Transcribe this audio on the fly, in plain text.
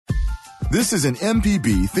This is an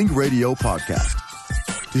MPB Think Radio podcast.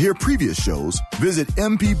 To hear previous shows, visit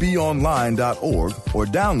mpbonline.org or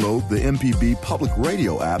download the MPB Public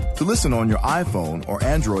Radio app to listen on your iPhone or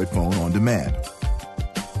Android phone on demand.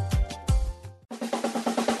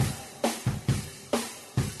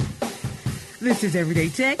 This is Everyday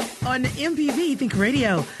Tech on MPB Think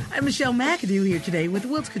Radio. I'm Michelle McAdoo here today with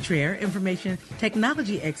Wilts Cottrell, information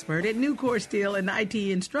technology expert at Nucor Steel and IT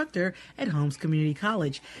instructor at Holmes Community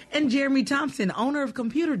College, and Jeremy Thompson, owner of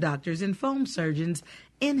Computer Doctors and Foam Surgeons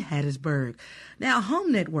in Hattiesburg. Now,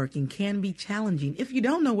 home networking can be challenging if you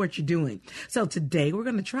don't know what you're doing. So today we're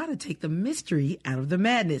going to try to take the mystery out of the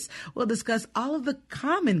madness. We'll discuss all of the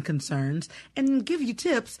common concerns and give you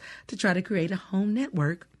tips to try to create a home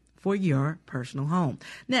network for your personal home.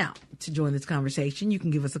 Now, to join this conversation, you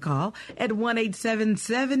can give us a call at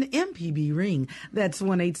 1-877-MPB-RING. That's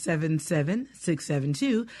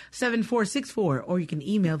 1-877-672-7464. Or you can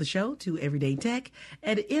email the show to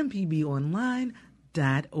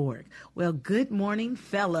everydaytech@mpbonline.org. Well, good morning,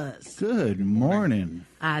 fellas. Good morning.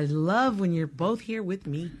 I love when you're both here with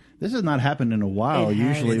me. This has not happened in a while. It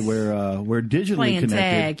has. Usually we're digitally Playing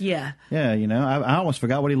connected. tag, yeah. Yeah, you know, I almost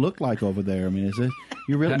forgot what he looked like over there. I mean, is it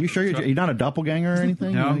you sure you're not a doppelganger or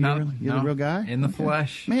anything? No, you're the real guy? In the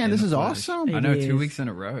flesh. Man, this is flesh. awesome. I know, It 2 is. weeks in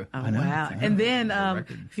a row. Oh, I know. wow. And then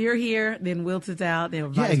if you're here, then Wilt is out,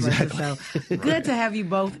 then vice exactly. versa. So good to have you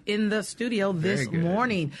both in the studio this Very good.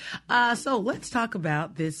 morning. So let's talk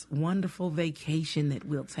about this wonderful vacation that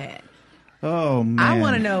Wilt's had. Oh man. I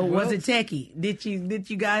want to know, was it techie? Did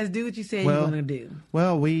you guys do what you said you were going to do?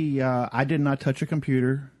 Well, I did not touch a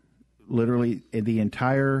computer literally the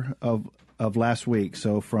entire of last week.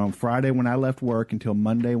 So from Friday when I left work until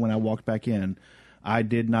Monday when I walked back in, I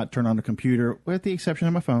did not turn on the computer with the exception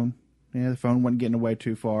of my phone. Yeah, the phone wasn't getting away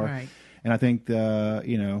too far. Right. And I think where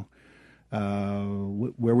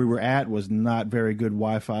we were at was not very good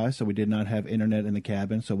Wi-Fi, so we did not have internet in the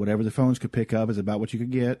cabin. So whatever the phones could pick up is about what you could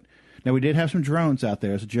get. Now, we did have some drones out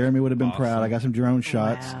there, so Jeremy would have been proud. I got some drone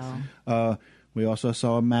shots. Wow. We also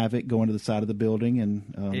saw a Mavic going to the side of the building,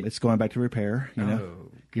 and it's going back to repair. You know? Oh,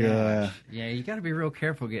 gosh. Yeah, you got to be real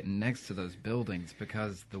careful getting next to those buildings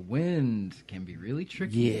because the wind can be really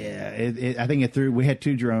tricky. Yeah, I think it threw. We had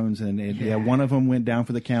two drones, and one of them went down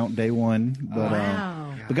for the count day one. But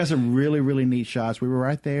Wow. we got some really, really neat shots. We were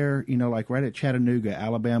right there, like right at Chattanooga,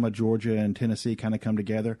 Alabama, Georgia, and Tennessee kind of come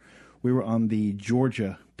together. We were on the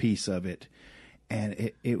Georgia piece of it,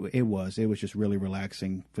 and it was just really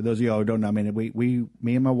relaxing. For those of y'all who don't know, I mean,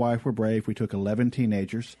 me and my wife were brave. We took 11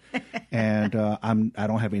 teenagers, and I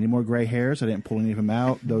don't have any more gray hairs. I didn't pull any of them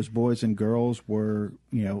out. Those boys and girls were,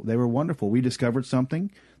 they were wonderful. We discovered something.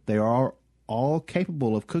 They are all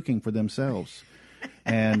capable of cooking for themselves,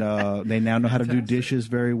 and they now know how to do dishes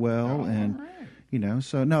very well. And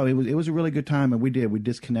so no, it was a really good time, and we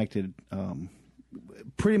disconnected.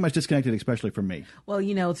 Pretty much disconnected, especially for me. Well,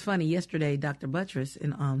 it's funny. Yesterday, Dr. Buttress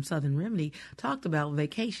in Southern Remedy talked about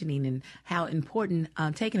vacationing and how important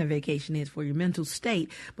taking a vacation is for your mental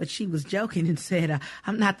state. But she was joking and said,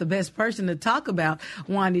 I'm not the best person to talk about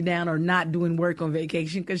winding down or not doing work on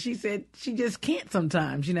vacation because she said she just can't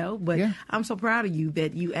sometimes, But Yeah. I'm so proud of you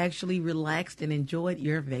that you actually relaxed and enjoyed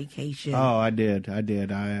your vacation. Oh, I did.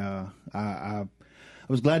 I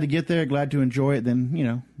was glad to get there, glad to enjoy it,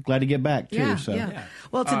 then, glad to get back, too. Yeah, so. yeah.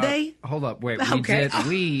 Well, today... Hold up. Wait. Okay.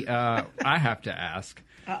 I have to ask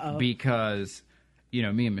because,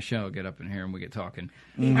 me and Michelle get up in here and we get talking.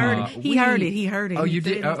 He heard it. He heard it. Oh, He you said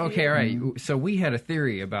did? it. Oh, okay, all right. So we had a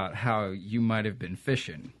theory about how you might have been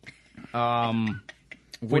fishing. 45,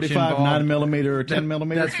 which involved- 9mm, or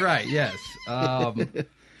 10mm? That's right, yes.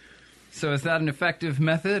 So is that an effective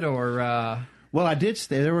method or... Well, I did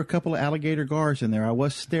stay. There were a couple of alligator guards in there. I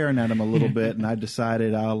was staring at them a little bit, and I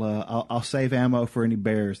decided I'll save ammo for any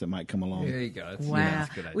bears that might come along. There you go. Wow.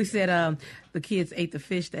 That's a good idea. We said the kids ate the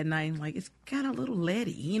fish that night. And like, it's got a little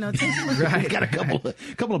leady. It tastes a little Right. It's got a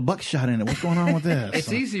couple of buckshot in it. What's going on with this?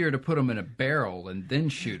 It's easier to put them in a barrel and then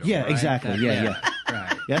shoot them. Yeah, right? exactly. Yeah. Right.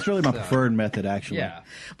 Yeah, that's really my preferred method, actually. Yeah.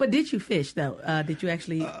 But did you fish, though? Did you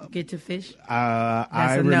actually get to fish?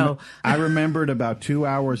 No. I remembered about 2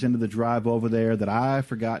 hours into the drive over there that I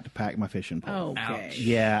forgot to pack my fishing pole. Okay. Ouch.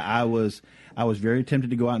 Yeah, I was very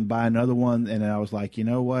tempted to go out and buy another one, and then I was like, you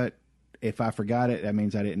know what? If I forgot it, that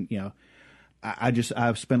means I didn't,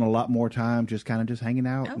 I've spent a lot more time just hanging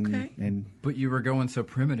out. Okay. And But you were going so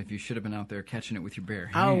primitive, you should have been out there catching it with your bare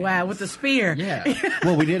hands. Oh, wow, with the spear. Yeah.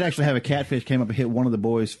 well, we did actually have a catfish came up and hit one of the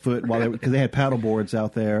boys' foot because they had paddle boards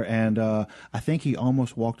out there, and I think he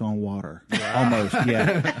almost walked on water. Wow. Almost,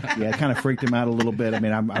 yeah. It kind of freaked him out a little bit. I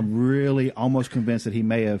mean, I'm really almost convinced that he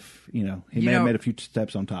may have, may have made a few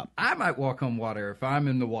steps on top. I might walk on water if I'm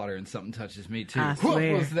in the water and something touches me, too. I What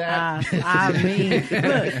swear. was that? I mean,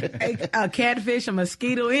 look, a catfish, a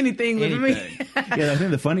mosquito, anything with me. Yeah, I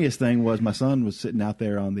think the funniest thing was my son was sitting out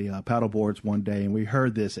there on the paddle boards one day, and we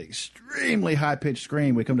heard this extremely high-pitched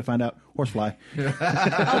scream. We come to find out, horsefly.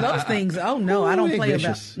 Oh, those things. Oh, no, I don't play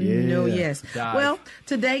vicious. about. Yeah. No, yes. Dive. Well,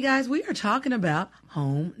 today, guys, we are talking about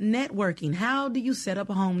home networking. How do you set up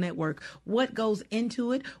a home network? What goes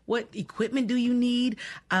into it? What equipment do you need?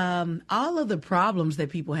 All of the problems that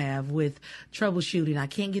people have with troubleshooting. I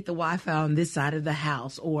can't get the Wi-Fi on this side of the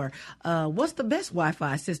house, or what's the best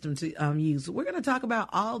Wi-Fi system to use? We're going to talk about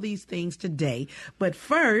all these things today. But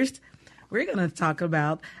first, we're going to talk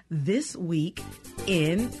about This Week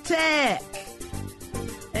in Tech.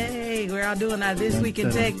 Hey, we're all doing our This Week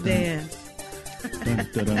in Tech dance. Dun,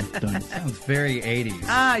 dun, dun, dun. Sounds very 80s.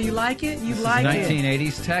 Ah, you like it? You like it?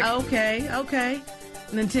 1980s tech. Okay.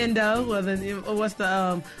 Nintendo, or what's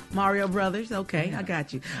the Mario Brothers? Okay, I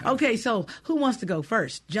got you. Okay, so who wants to go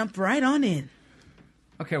first? Jump right on in.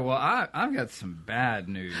 Okay, well, I've got some bad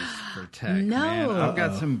news for tech, No. man. I've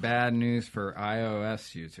got some bad news for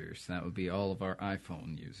iOS users. That would be all of our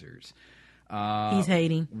iPhone users. He's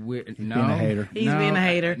hating. being a hater. He's being a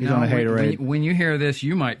hater. He's on a haterade. When you hear this,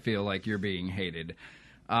 you might feel like you're being hated.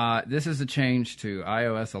 This is a change to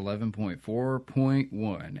iOS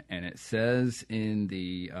 11.4.1, and it says in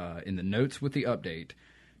the notes with the update,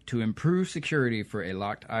 to improve security for a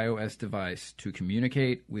locked iOS device to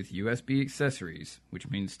communicate with USB accessories, which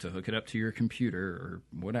means to hook it up to your computer or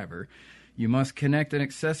whatever, you must connect an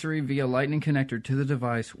accessory via Lightning connector to the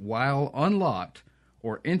device while unlocked,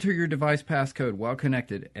 or enter your device passcode while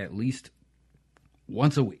connected at least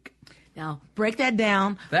once a week. Now, break that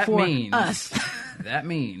down That for means us. that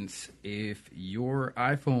means if your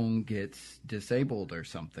iPhone gets disabled or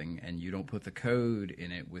something and you don't put the code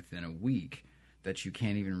in it within a week, that you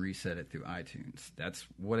can't even reset it through iTunes. That's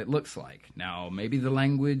what it looks like. Now, maybe the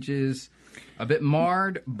language is a bit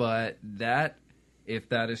marred, but if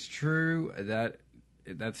that is true,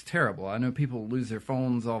 that's terrible. I know people lose their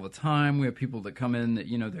phones all the time. We have people that come in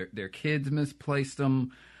that, their kids misplaced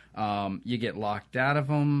them. You get locked out of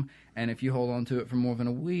them, and if you hold on to it for more than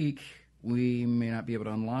a week, we may not be able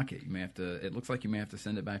to unlock it. It looks like you may have to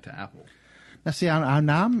send it back to Apple. Now, see,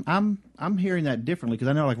 I'm hearing that differently because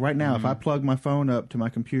I know, like right now, if I plug my phone up to my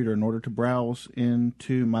computer in order to browse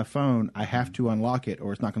into my phone, I have to unlock it,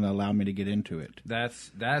 or it's not going to allow me to get into it.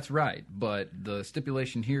 That's right, but the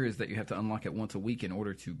stipulation here is that you have to unlock it once a week in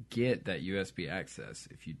order to get that USB access.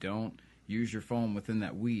 If you don't use your phone within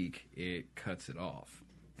that week, it cuts it off.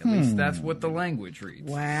 At least that's what the language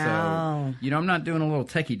reads. Wow. So, I'm not doing a little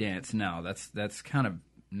techie dance now. That's kind of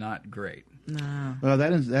not great. No. Well,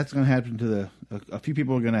 that's going to happen to a few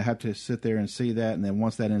people are going to have to sit there and see that, and then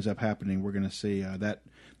once that ends up happening, we're going to see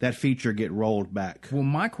that feature get rolled back. Well,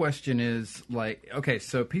 my question is,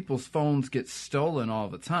 so people's phones get stolen all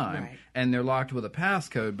the time, Right. and they're locked with a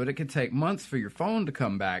passcode, but it could take months for your phone to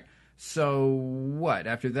come back. So what?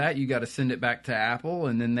 After that, you got to send it back to Apple,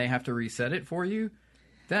 and then they have to reset it for you?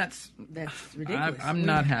 That's ridiculous. I'm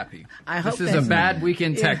not happy. I hope this is that's a bad week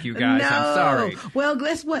in tech, you guys. No. I'm sorry. Well,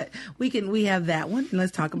 guess what? We have that one.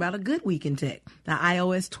 Let's talk about a good week in tech. The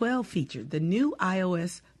iOS 12 feature, the new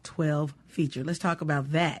iOS 12 feature. Let's talk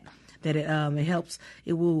about that. That it helps.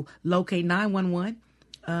 It will locate 911.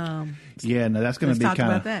 Yeah, no, that's going to be talk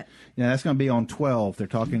kind about of that. Yeah, that's going to be on 12. They're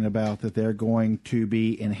talking about that they're going to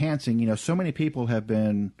be enhancing. So many people have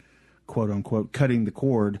been, quote unquote, cutting the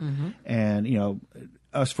cord, and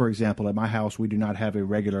us, for example, at my house, we do not have a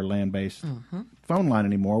regular land-based phone line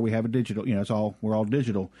anymore. We have a digital. We're all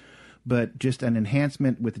digital. But just an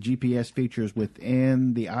enhancement with the GPS features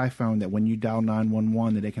within the iPhone, that when you dial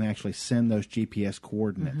 911, that it can actually send those GPS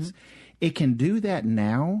coordinates. It can do that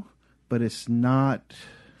now, but it's not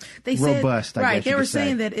robust. I guess They you were could say.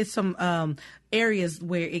 saying that it's some areas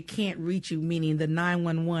where it can't reach you, meaning the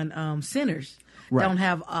 911 centers. Right. Don't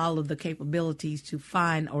have all of the capabilities to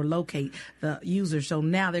find or locate the user. So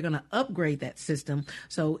now they're going to upgrade that system.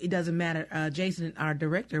 So it doesn't matter. Jason, our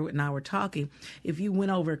director, and I were talking. If you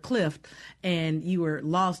went over a cliff and you were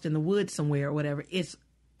lost in the woods somewhere or whatever, it's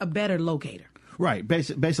a better locator. Right.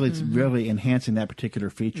 Basically, it's really enhancing that particular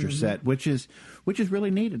feature set, which is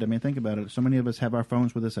really needed. I mean, think about it. So many of us have our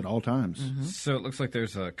phones with us at all times. So it looks like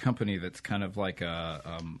there's a company that's kind of like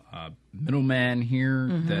a middleman here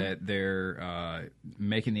that they're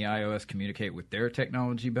making the iOS communicate with their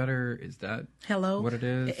technology better. Is that Hello? what it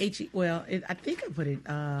is? I think I put it...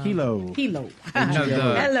 Hilo. Hilo. No,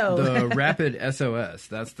 Hello. the Rapid SOS.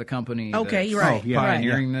 That's the company Okay, that's you're right. Oh, yeah.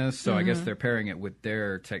 pioneering this. So I guess they're pairing it with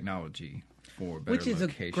their technology for better Which is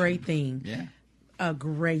location. a great thing. Yeah. A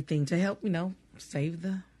great thing to help, save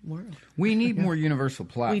the world. We need more universal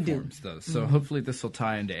do. platforms, though. So hopefully this will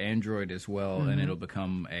tie into Android as well, and it'll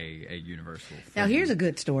become a universal thing. Now, here's a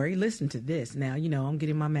good story. Listen to this. Now, I'm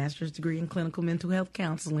getting my master's degree in clinical mental health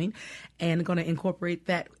counseling and going to incorporate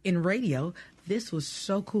that in radio. This was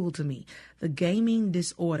so cool to me. The gaming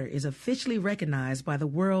disorder is officially recognized by the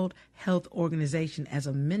World Health Organization as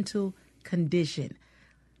a mental condition.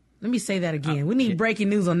 Let me say that again. We need breaking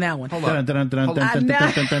news on that one. Hold on.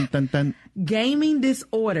 Gaming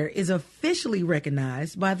disorder is officially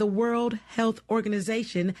recognized by the World Health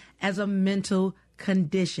Organization as a mental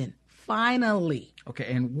condition. Finally.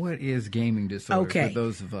 Okay, and what is gaming disorder Okay. for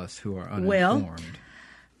those of us who are uninformed? Well,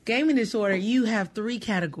 gaming disorder, you have three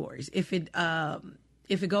categories. If it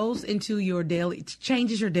goes into your it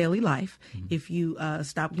changes your daily life. If you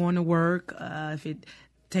stop going to work, if it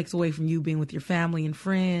takes away from you being with your family and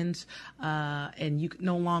friends, and you can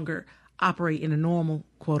no longer operate in a normal,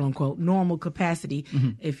 quote unquote, normal capacity.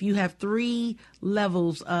 If you have three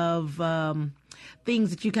levels of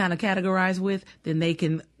things that you kind of categorize with, then they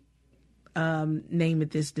can name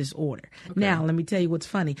it this disorder. Okay. Now, let me tell you what's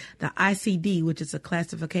funny. The ICD, which is a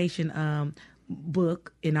classification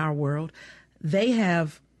book in our world, they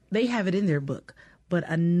have it in their book. But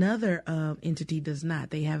another entity does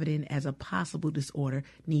not. They have it in as a possible disorder,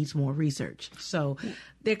 needs more research. So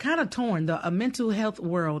they're kind of torn. The mental health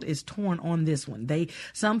world is torn on this one.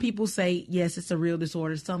 Some people say, yes, it's a real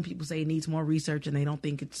disorder. Some people say it needs more research, and they don't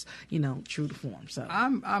think it's, true to form. So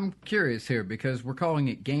I'm curious here because we're calling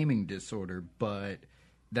it gaming disorder, but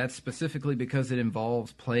that's specifically because it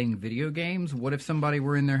involves playing video games. What if somebody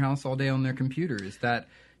were in their house all day on their computer? Is that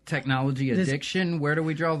technology addiction? Where do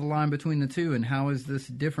we draw the line between the two, and how is this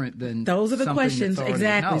different than those are the questions?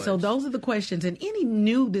 Exactly. So acknowledged? Those are the questions. And any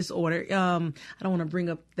new disorder, I don't want to bring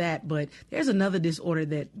up that, but there's another disorder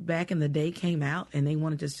that back in the day came out, and they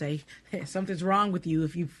wanted to say, hey, something's wrong with you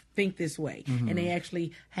if you think this way. And they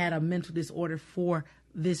actually had a mental disorder for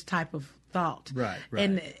this type of thought. Right.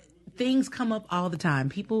 And things come up all the time.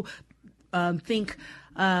 People think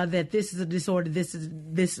that this is a disorder, this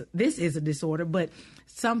is a disorder, but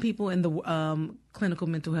some people in the clinical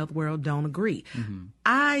mental health world don't agree.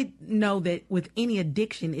 I know that with any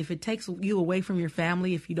addiction, if it takes you away from your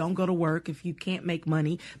family, if you don't go to work, if you can't make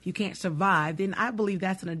money, if you can't survive, then I believe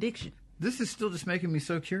that's an addiction. This is still just making me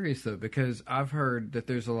so curious, though, because I've heard that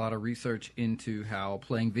there's a lot of research into how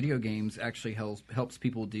playing video games actually helps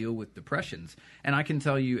people deal with depressions. And I can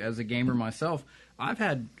tell you, as a gamer myself, I've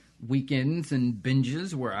had weekends and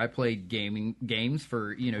binges where I played games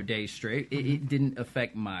for days straight. It didn't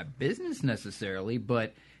affect my business necessarily,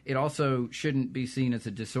 but it also shouldn't be seen as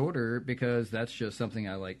a disorder because that's just something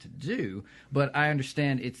I like to do. But I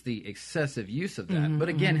understand it's the excessive use of that. But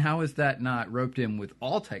again, how is that not roped in with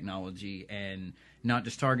all technology and not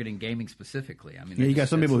just targeting gaming specifically? I mean, you got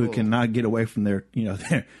some people who cannot get away from their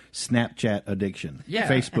their Snapchat addiction,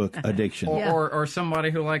 Facebook addiction, or somebody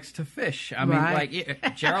who likes to fish. I mean,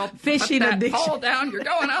 like Gerald, fishing put that addiction. pole down. You're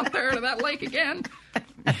going out there to that lake again.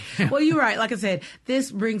 Well, you're right. Like I said,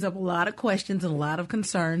 this brings up a lot of questions and a lot of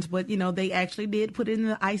concerns. But they actually did put it in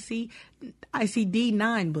the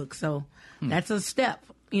ICD-9 book, so that's a step.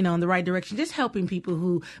 In the right direction, just helping people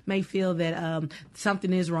who may feel that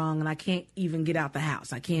something is wrong and I can't even get out the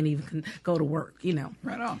house. I can't even go to work,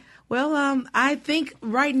 Right on. Well, I think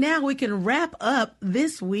right now we can wrap up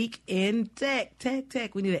this week in tech.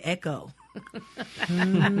 We need an echo.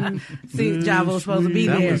 See, Java was supposed to be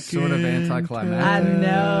that there. was sort of anticlimactic. I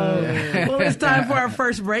know. Well, it's time for our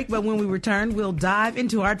first break, but when we return, we'll dive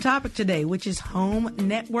into our topic today, which is home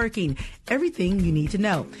networking. Everything you need to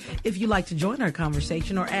know. If you'd like to join our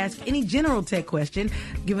conversation or ask any general tech question,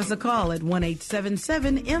 give us a call at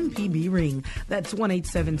 1-877-MPB-RING. That's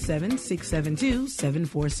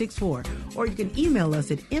 1-877-672-7464. Or you can email us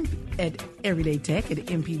at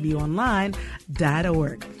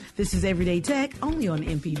everydaytech@mpbonline.org. This is Everyday Tech, only on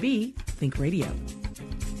MPB Think Radio.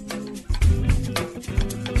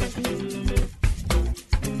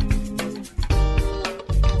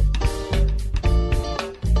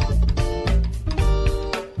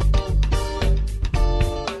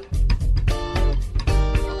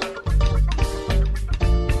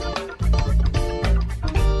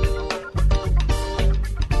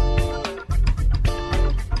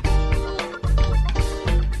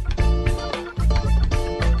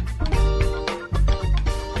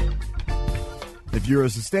 you're a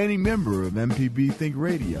sustaining member of MPB Think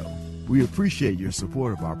Radio, we appreciate your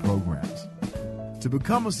support of our programs. To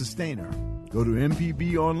become a sustainer, go to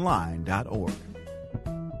mpbonline.org.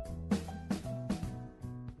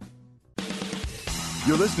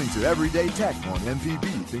 You're listening to Everyday Tech on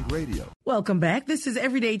MPB Think Radio. Welcome back. This is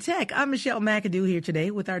Everyday Tech. I'm Michelle McAdoo here today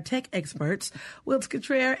with our tech experts, Wilts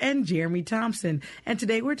Cottrell and Jeremy Thompson. And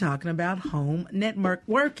today we're talking about home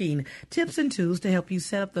networking, tips and tools to help you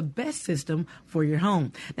set up the best system for your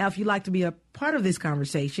home. Now, if you'd like to be a part of this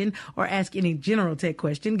conversation or ask any general tech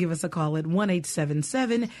question, give us a call at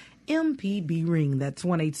 1-877-MPB Ring. That's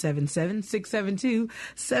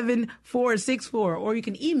 1-877-672-7464. Or you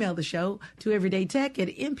can email the show to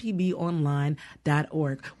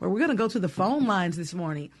everydaytech@mpbonline.org, where we're going to go to the phone lines this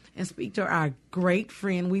morning and speak to our great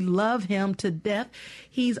friend. We love him to death.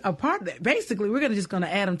 He's a part of that. Basically, we're just going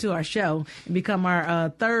to add him to our show and become our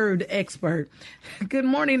third expert. Good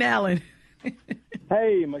morning, Alan.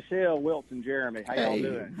 Hey, Michelle, Wilts, and Jeremy. How y'all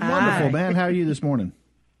doing? Wonderful, man. How are you this morning?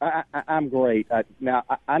 I'm great. Now,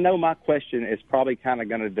 I know my question is probably kind of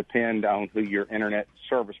going to depend on who your internet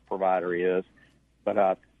service provider is, but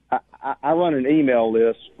I run an email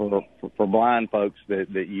list for blind folks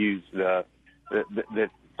that use that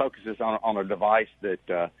focuses on a device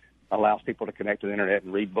that allows people to connect to the internet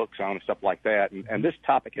and read books on and stuff like that. And this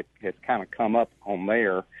topic has kind of come up on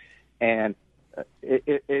there, and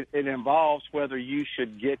it involves whether you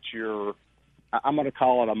should get your, I'm going to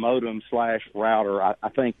call it a modem/router. I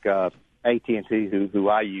think AT&T, who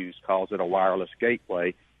I use, calls it a wireless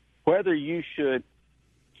gateway. Whether you should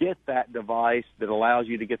get that device that allows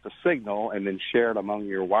you to get the signal and then share it among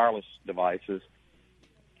your wireless devices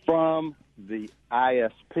from the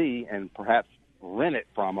ISP and perhaps rent it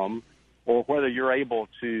from them, or whether you're able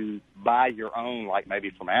to buy your own, like maybe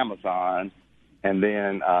from Amazon, and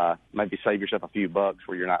then maybe save yourself a few bucks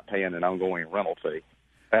where you're not paying an ongoing rental fee.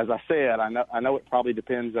 As I said, I know it probably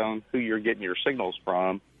depends on who you're getting your signals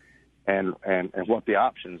from and what the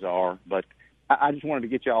options are, but I just wanted to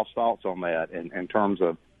get y'all's thoughts on that in terms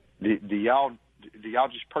of do y'all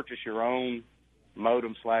just purchase your own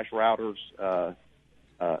modem/routers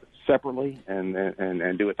separately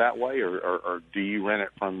and do it that way, or do you rent it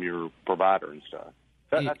from your provider and stuff?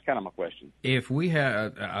 That's kind of my question. If we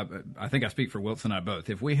have, I think I speak for Wilts and I both,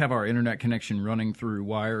 if we have our internet connection running through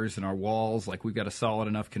wires and our walls, like we've got a solid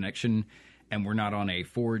enough connection and we're not on a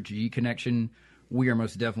 4G connection, we are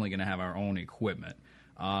most definitely going to have our own equipment.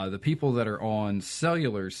 The people that are on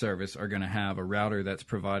cellular service are going to have a router that's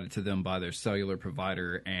provided to them by their cellular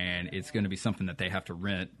provider, and it's going to be something that they have to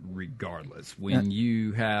rent regardless. When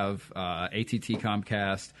you have AT&T,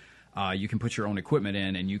 Comcast, you can put your own equipment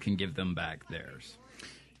in and you can give them back theirs.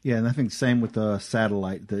 Yeah, and I think the same with the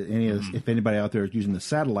satellite. If anybody out there is using the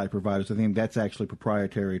satellite providers, I think that's actually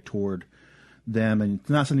proprietary toward them, and it's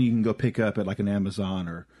not something you can go pick up at like an Amazon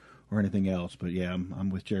or anything else. But yeah, I'm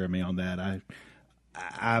with Jeremy on that.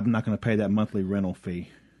 I'm not going to pay that monthly rental fee.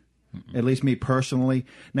 Mm-mm. At least me personally.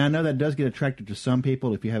 Now I know that does get attractive to some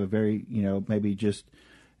people if you have a very, maybe just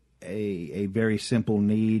a very simple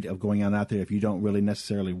need of going out there. If you don't really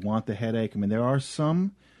necessarily want the headache, I mean, there are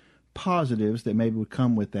some positives that maybe would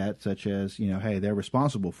come with that, such as, hey, they're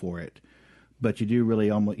responsible for it. But you do really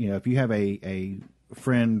almost, if you have a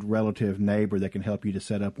friend, relative, neighbor that can help you to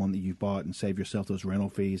set up one that you've bought and save yourself those rental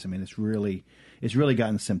fees, I mean, it's really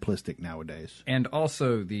gotten simplistic nowadays. And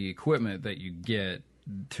also the equipment that you get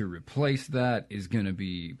to replace that is going to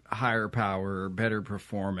be higher power, better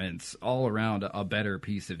performance, all around a better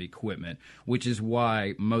piece of equipment, which is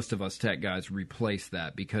why most of us tech guys replace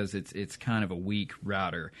that, because it's kind of a weak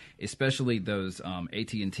router, especially those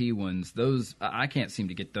AT&T ones. Those I can't seem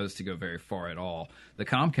to get those to go very far at all. The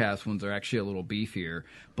Comcast ones are actually a little beefier,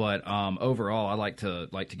 but overall I like to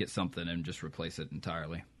get something and just replace it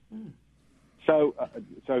entirely. So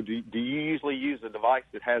do you usually use a device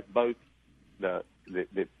that has both that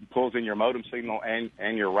pulls in your modem signal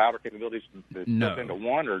and your router capabilities No. into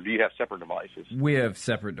one, or do you have separate devices? We have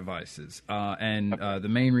separate devices, and the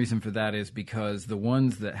main reason for that is because the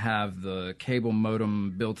ones that have the cable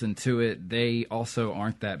modem built into it, they also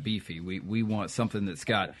aren't that beefy. We want something that's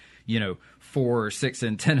got 4 or 6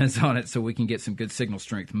 antennas on it so we can get some good signal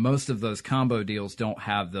strength. Most of those combo deals don't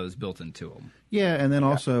have those built into them. Yeah, and then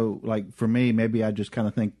also, like for me, maybe I just kind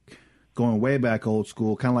of think, going way back old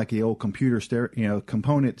school, kind of like the old computer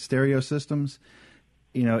component stereo systems.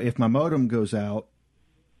 If my modem goes out,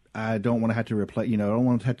 I don't want to have to replace. I don't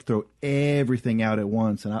want to have to throw everything out at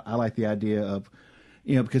once. And I like the idea of,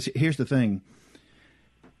 because here's the thing.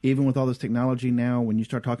 Even with all this technology now, when you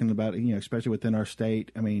start talking about it, especially within our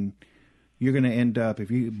state, I mean, you're going to end up,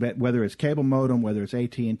 whether it's cable modem, whether it's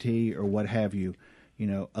AT&T or what have you,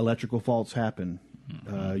 electrical faults happen.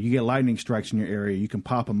 You get lightning strikes in your area. You can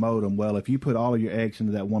pop a modem. Well, if you put all of your eggs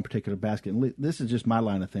into that one particular basket, and this is just my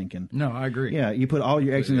line of thinking. No, I agree. Yeah, you put all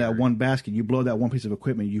your eggs into that one basket. You blow that one piece of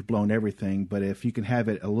equipment, you've blown everything. But if you can have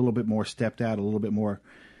it a little bit more stepped out, a little bit more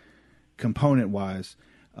component-wise,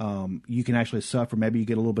 you can actually suffer. Maybe you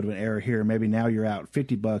get a little bit of an error here. Maybe now you're out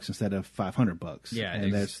 $50 instead of $500. Yeah,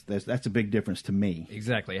 and that's a big difference to me.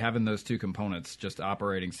 Exactly, having those two components just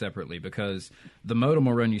operating separately, because the modem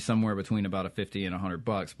will run you somewhere between about $50 and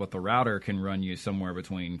 $100, but the router can run you somewhere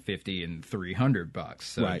between $50 and $300.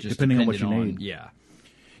 So right, just depending on what you need. Yeah,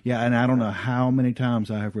 and I don't know how many times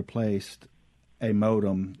I have replaced a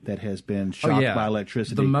modem that has been shocked by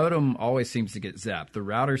electricity. The modem always seems to get zapped. The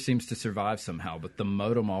router seems to survive somehow, but the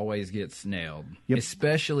modem always gets nailed. Yep.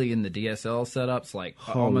 Especially in the DSL setups,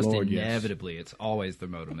 almost inevitably, it's always the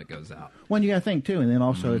modem that goes out. Well, you got to think too, and then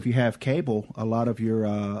also if you have cable, a lot of your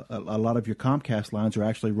Comcast lines are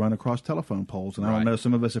actually run across telephone poles, and I don't know.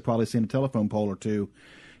 Some of us have probably seen a telephone pole or two,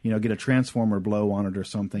 get a transformer blow on it or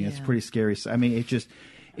something. Yeah. It's pretty scary. I mean,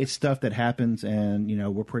 it's stuff that happens, and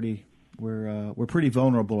we're pretty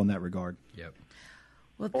vulnerable in that regard. Yep.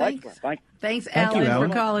 Well, thanks, Alan,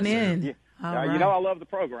 for calling in. Yeah. Right. I love the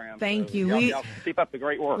program. Thank you. Y'all keep up the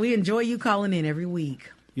great work. We enjoy you calling in every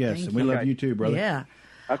week. Yes, and we love you too, brother. Yeah.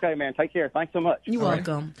 Okay, man. Take care. Thanks so much. You're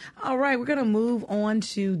welcome. All right, we're going to move on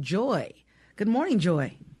to Joy. Good morning,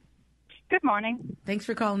 Joy. Good morning. Thanks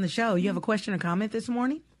for calling the show. You have a question or comment this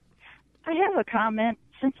morning? I have a comment.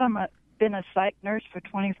 Since been a psych nurse for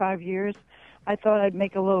 25 years, I thought I'd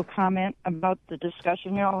make a little comment about the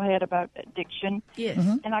discussion you all had about addiction. Yes.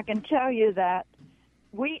 Mm-hmm. And I can tell you that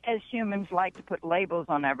we as humans like to put labels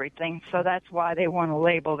on everything, so that's why they want to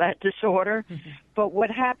label that disorder. Mm-hmm. But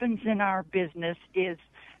what happens in our business is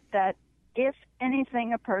that if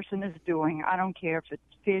anything a person is doing, I don't care if it's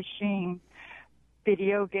fishing,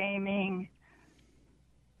 video gaming,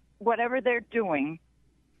 whatever they're doing,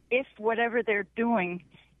 if whatever they're doing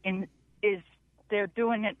they're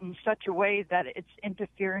doing it in such a way that it's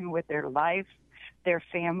interfering with their life, their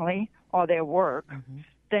family, or their work,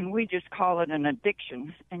 then we just call it an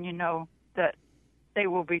addiction. And that they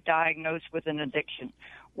will be diagnosed with an addiction,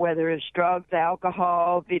 whether it's drugs,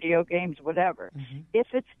 alcohol, video games, whatever. Mm-hmm. If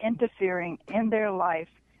it's interfering in their life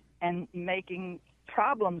and making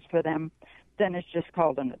problems for them, then it's just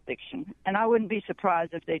called an addiction. And I wouldn't be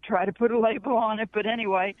surprised if they try to put a label on it. But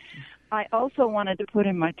anyway, I also wanted to put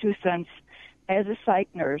in my 2 cents. As a psych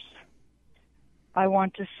nurse, I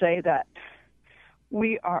want to say that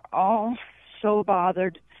we are all so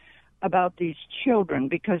bothered about these children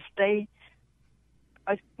because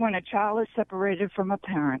when a child is separated from a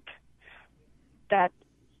parent, that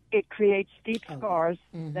it creates deep scars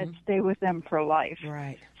that stay with them for life.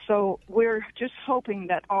 Right. So we're just hoping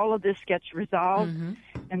that all of this gets resolved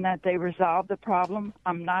and that they resolve the problem.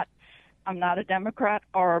 I'm not a Democrat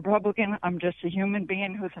or a Republican. I'm just a human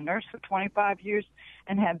being who's a nurse for 25 years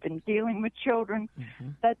and have been dealing with children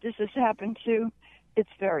that this has happened to. It's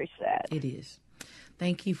very sad. It is.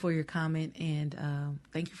 Thank you for your comment, and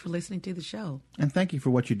thank you for listening to the show. And thank you for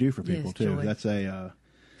what you do for people, too. Joy.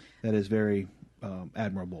 That is very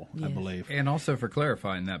admirable, I believe. And also for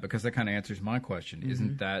clarifying that, because that kind of answers my question.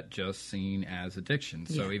 Isn't that just seen as addiction?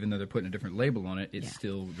 So even though they're putting a different label on it, it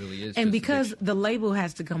still really is. And because addiction. the label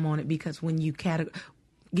has to come on it, because when you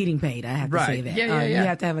getting paid, I have to say that. Yeah. You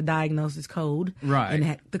have to have a diagnosis code. Right.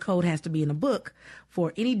 And the code has to be in a book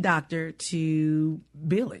for any doctor to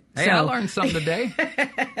bill it. Hey, I learned something today.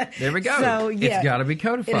 There we go. So, it's got to be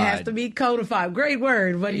codified. It has to be codified. Great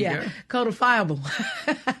word, but codifiable.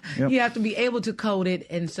 You have to be able to code it.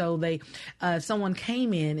 And so someone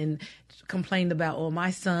came in and complained about, my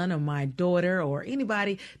son or my daughter or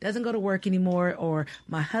anybody doesn't go to work anymore, or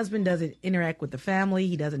my husband doesn't interact with the family,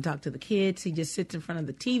 he doesn't talk to the kids, he just sits in front of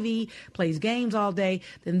the TV, plays games all day,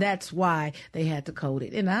 then that's why they had to code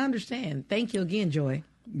it. And I understand. Thank you again, Joy.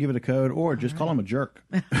 Give it a code or just call him a jerk.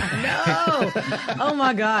 No. Oh,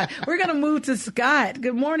 my God. We're going to move to Scott.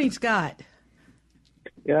 Good morning, Scott.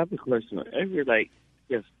 Yeah, I have a question. Every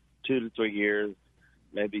 2 to 3 years,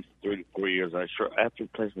 maybe 3 to 4 years, after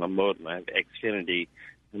replacing my modem, I have Xfinity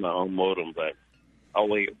in my own modem, but I'll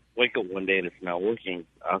wake up one day and it's not working.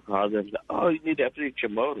 I'll call them and say, you need to update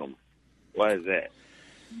your modem. Why is that?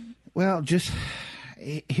 Well,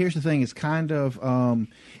 here's the thing. It's kind of,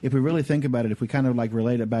 if we really think about it, if we kind of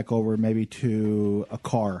relate it back over maybe to a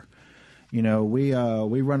car, we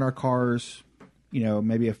run our cars,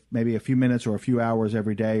 maybe a few minutes or a few hours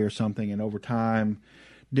every day or something, and over time,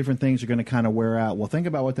 different things are going to kind of wear out. Well, think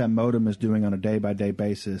about what that modem is doing on a day-by-day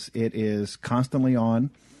basis. It is constantly on.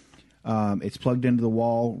 It's plugged into the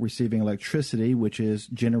wall, receiving electricity, which is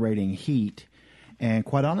generating heat. And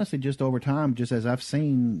quite honestly, just over time, just as I've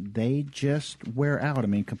seen, they just wear out. I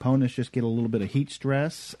mean, components just get a little bit of heat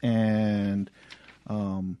stress, and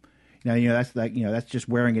that's just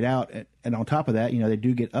wearing it out. And on top of that, they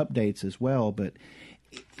do get updates as well. But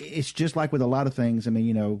it's just like with a lot of things. I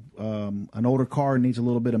mean, an older car needs a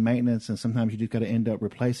little bit of maintenance, and sometimes you just got to end up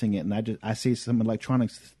replacing it. And I see some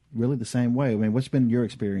electronics really the same way. I mean, what's been your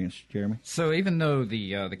experience, Jeremy? So even though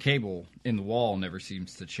the cable in the wall never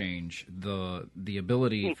seems to change, the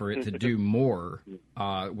ability for it to do more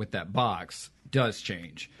with that box does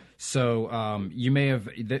change. So they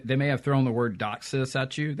may have thrown the word DOCSIS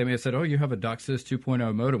at you. They may have said, "Oh, you have a DOCSIS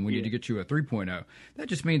 2.0 modem. We need to get you a 3.0." That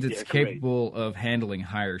just means it's capable of handling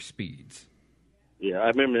higher speeds. Yeah, I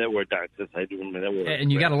remember that word, DOCSIS. I do remember that word.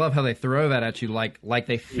 And you got to love how they throw that at you like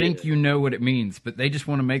they think you know what it means, but they just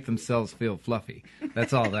want to make themselves feel fluffy.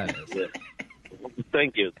 That's all that is. Yeah.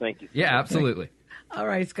 Thank you. Yeah, absolutely. All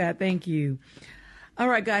right, Scott, thank you. All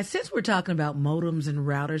right, guys, since we're talking about modems and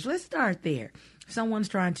routers, let's start there. Someone's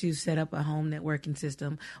trying to set up a home networking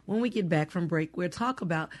system. When we get back from break, we'll talk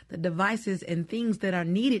about the devices and things that are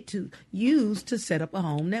needed to use to set up a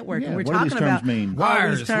home network. Yeah, and we're what talking do these terms about mean?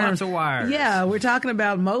 Wires, lots of wires. Yeah, we're talking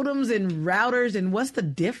about modems and routers and what's the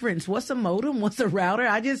difference? What's a modem? What's a router?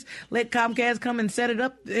 I just let Comcast come and set it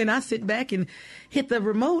up, and I sit back and hit the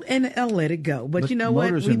remote and I'll let it go. But you know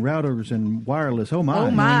what? Motors and routers and wireless. Oh my!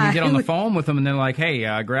 Oh my! When you get on the phone with them and they're like, "Hey,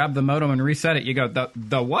 grab the modem and reset it," you go,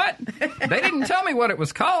 "The what? They didn't tell me what it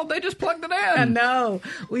was called. They just plugged it in." I know.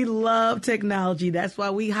 We love technology. That's why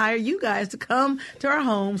we hire you guys to come to our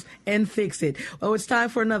homes and fix it. Well, it's time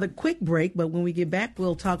for another quick break, but when we get back,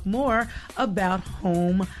 we'll talk more about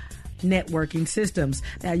home networking systems.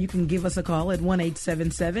 Now, you can give us a call at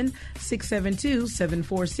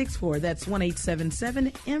 1-877-672-7464. That's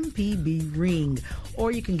 1-877-MPB-RING.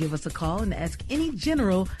 Or you can give us a call and ask any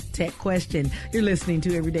general tech question. You're listening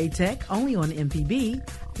to Everyday Tech, only on MPB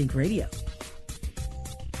Think Radio.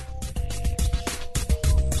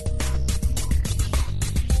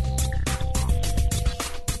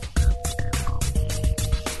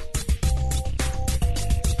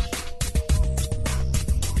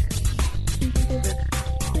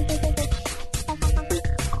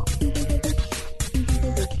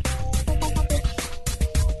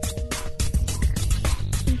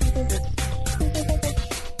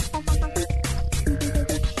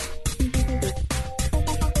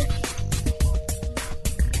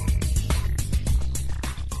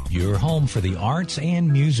 Your home for the arts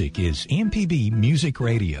and music is MPB Music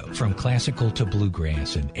Radio. From classical to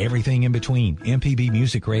bluegrass and everything in between, MPB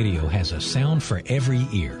Music Radio has a sound for every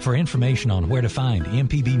ear. For information on where to find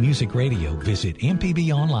MPB Music Radio, visit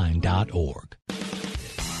mpbonline.org.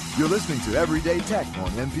 You're listening to Everyday Tech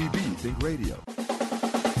on MPB Think Radio.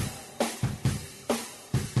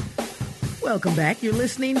 Welcome back. You're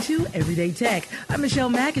listening to Everyday Tech. I'm Michelle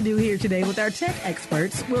McAdoo here today with our tech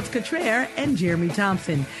experts, Wilt Cottrell and Jeremy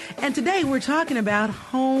Thompson. And today we're talking about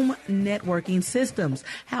home networking systems,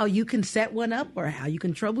 how you can set one up or how you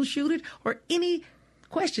can troubleshoot it or any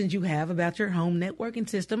questions you have about your home networking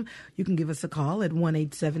system. You can give us a call at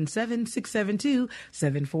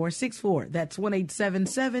 1-877-672-7464. That's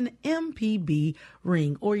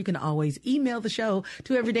 1-877-MPB-RING. Or you can always email the show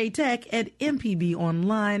to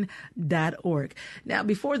everydaytech@mpbonline.org. Now,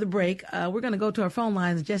 before the break, we're going to go to our phone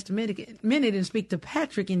lines in just a minute and speak to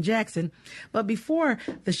Patrick in Jackson. But before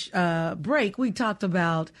the break, we talked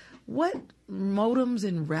about what modems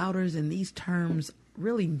and routers and these terms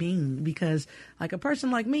really mean, because like a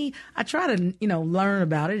person like me, I try to learn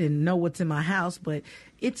about it and know what's in my house, but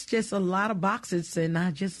it's just a lot of boxes and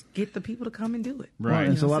I just get the people to come and do it. Right.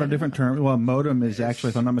 It's a lot of different terms. Well, modem is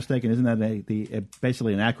actually, if I'm not mistaken, isn't that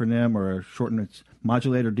basically an acronym or a shortened, it's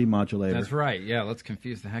modulator, demodulator? That's right. Yeah, let's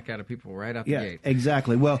confuse the heck out of people right out the gate.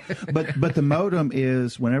 Exactly. Well, but the modem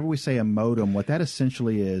is, whenever we say a modem, what that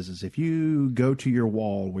essentially is if you go to your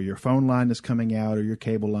wall where your phone line is coming out or your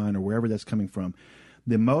cable line or wherever that's coming from,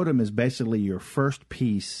 the modem is basically your first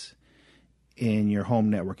piece in your home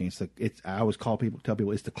networking. I always tell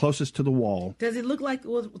people it's the closest to the wall. Does it look like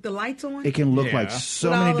with the lights on? It can look like so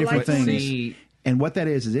many different things. And what that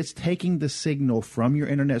is it's taking the signal from your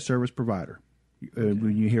internet service provider.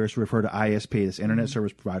 When you hear us refer to ISP, this internet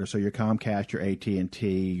service provider, so your Comcast, your AT&T,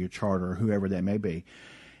 your Charter, whoever that may be,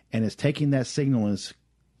 and it's taking that signal and it's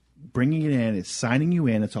bringing it in, it's signing you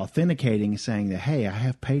in, it's authenticating, saying that, hey, I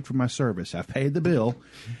have paid for my service, I've paid the bill,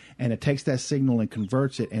 and it takes that signal and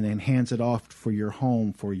converts it and then hands it off for your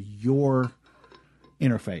home, for your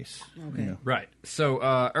interface. Okay. Right.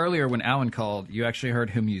 So earlier when Alan called, you actually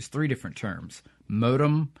heard him use three different terms: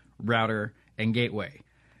 modem, router, and gateway.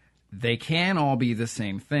 They can all be the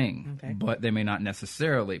same thing, but they may not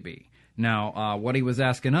necessarily be. Now, what he was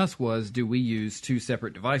asking us was, do we use two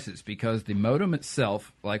separate devices? Because the modem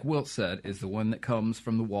itself, like Wilt said, is the one that comes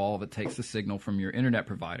from the wall that takes the signal from your internet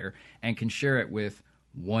provider and can share it with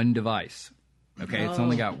one device. Okay, It's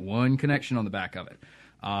only got one connection on the back of it.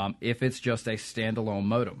 If it's just a standalone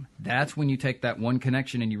modem, that's when you take that one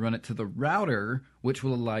connection and you run it to the router, which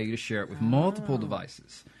will allow you to share it with multiple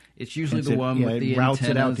devices. It's usually the one with the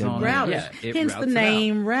antennas on routers. it. Hence the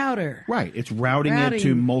name router. Right. It's routing it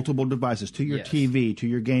to multiple devices, to your TV, to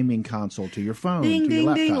your gaming console, to your phone, ding, to ding, your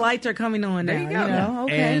laptop. Ding, lights are coming on now. There you go.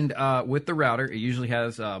 Okay. And with the router, it usually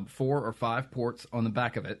has 4 or 5 ports on the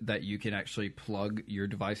back of it that you can actually plug your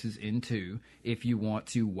devices into if you want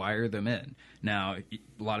to wire them in. Now,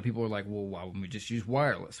 a lot of people are like, well, why wouldn't we just use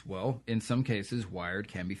wireless? Well, in some cases, wired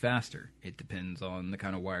can be faster. It depends on the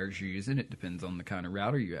kind of wires you're using. It depends on the kind of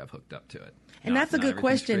router you have hooked up to it. And that's a good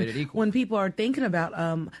question when people are thinking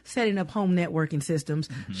about setting up home networking systems.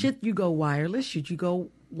 Should you go wireless? Should you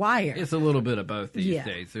go wire? It's a little bit of both these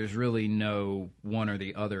days. There's really no one or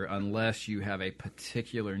the other unless you have a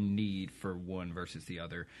particular need for one versus the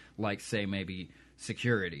other, like, say, maybe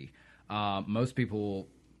security. Most people,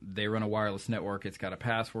 they run a wireless network. It's got a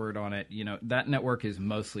password on it. You know, that network is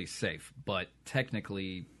mostly safe, but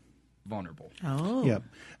technically vulnerable. Oh. Yeah.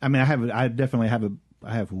 I mean, I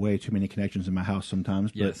have way too many connections in my house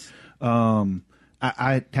sometimes, but Yes.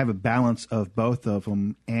 I have a balance of both of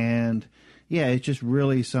them. And yeah, it's just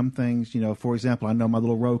really some things, for example, I know my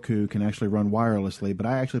little Roku can actually run wirelessly, but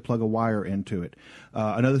I actually plug a wire into it.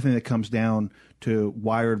 Another thing that comes down to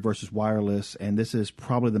wired versus wireless, and this is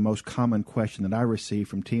probably the most common question that I receive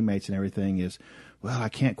from teammates and everything is, well, I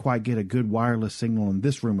can't quite get a good wireless signal in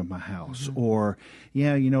this room of my house. Or,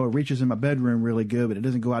 it reaches in my bedroom really good, but it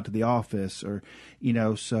doesn't go out to the office. Or,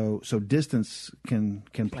 so distance can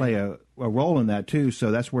play a role in that too.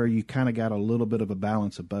 So that's where you kind of got a little bit of a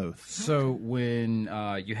balance of both. So when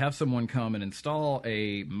you have someone come and install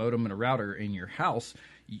a modem and a router in your house,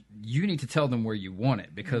 you need to tell them where you want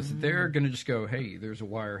it, because they're going to just go, hey, there's a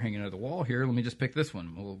wire hanging out of the wall here. Let me just pick this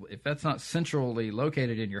one. Well, if that's not centrally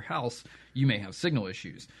located in your house, you may have signal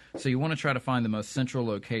issues. So you want to try to find the most central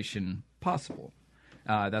location possible.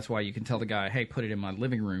 That's why you can tell the guy, hey, put it in my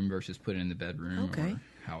living room versus put it in the bedroom. Okay. Or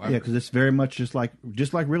however. Yeah, because it's very much just like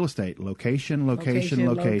real estate. Location.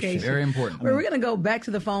 Very important. Well, we're going to go back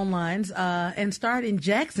to the phone lines and start in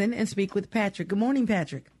Jackson and speak with Patrick. Good morning,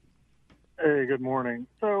 Patrick. Hey, good morning.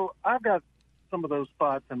 So I've got some of those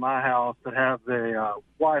spots in my house that have the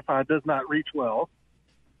Wi-Fi does not reach well,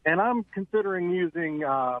 and I'm considering using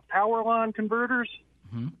power line converters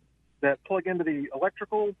that plug into the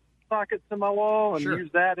electrical sockets in my wall and use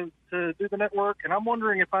that to do the network. And I'm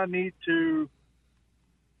wondering if I need to,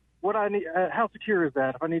 how secure is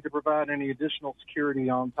that? If I need to provide any additional security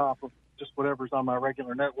on top of just whatever's on my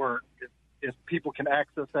regular network, if people can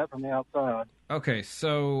access that from the outside. Okay,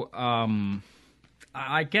 so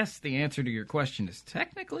I guess the answer to your question is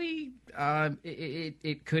technically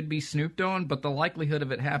it could be snooped on, but the likelihood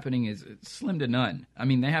of it happening is slim to none. I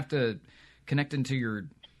mean, they have to connect into your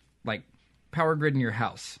power grid in your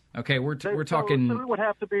house. Okay, we're talking. So it would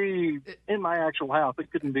have to be in my actual house.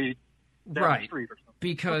 It couldn't be down the street or something.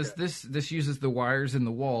 Because this uses the wires in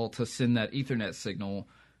the wall to send that Ethernet signal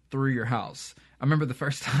through your house. I remember the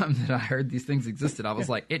first time that I heard these things existed, I was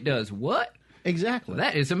like, it does what? Exactly.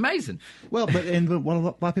 That is amazing. Well, but what a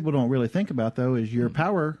lot of people don't really think about, though, is your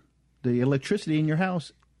power, the electricity in your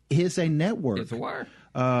house is a network. It's a wire.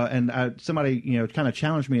 And somebody, kind of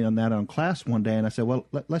challenged me on that on class one day, and I said, well,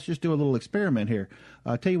 let's just do a little experiment here.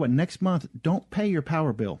 I'll tell you what, next month, don't pay your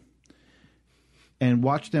power bill. And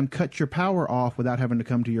watch them cut your power off without having to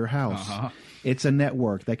come to your house. It's a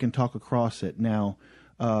network. They can talk across it. Now,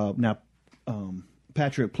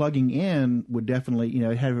 Patrick, plugging in would definitely,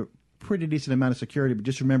 have a pretty decent amount of security. But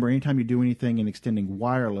just remember, anytime you do anything in extending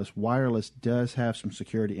wireless does have some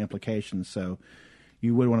security implications. So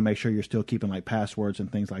you would want to make sure you're still keeping passwords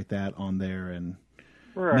and things like that on there, and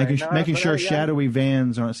making sure shadowy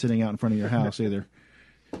vans aren't sitting out in front of your house either.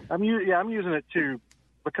 I'm using it too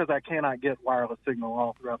because I cannot get wireless signal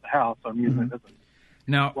all throughout the house. So I'm using it as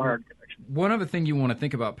a wired connection. One other thing you want to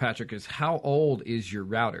think about, Patrick, is how old is your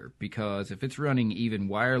router? Because if it's running even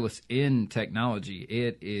wireless in technology,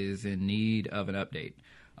 it is in need of an update.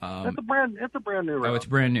 It's a brand new router. Oh, it's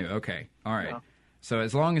brand new. Okay, all right. Yeah. So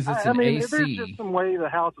as long as it's AC, there's just some way the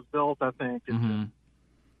house is built, I think.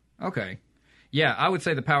 Okay, yeah, I would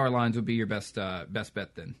say the power lines would be your best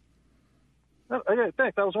bet then. Okay,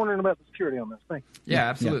 thanks. I was wondering about the security on this. Thanks. Yeah,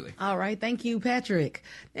 absolutely. All right. Thank you, Patrick.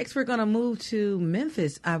 Next, we're going to move to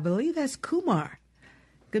Memphis. I believe that's Kumar.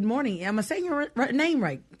 Good morning. Am I saying your name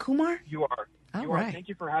right? Kumar? You are. All you right. are. Thank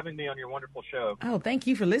you for having me on your wonderful show. Oh, thank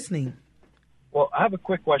you for listening. Well, I have a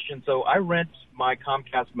quick question. So I rent my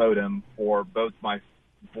Comcast modem for both my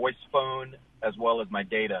voice phone as well as my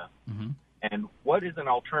data. Mm-hmm. And what is an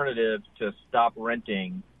alternative to stop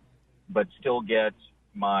renting but still get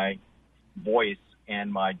my voice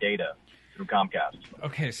and my data through Comcast?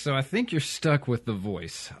 Okay, so I think you're stuck with the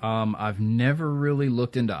voice. I've never really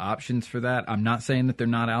looked into options for that. I'm not saying that they're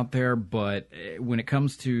not out there, but when it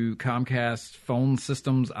comes to Comcast phone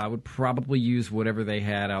systems, I would probably use whatever they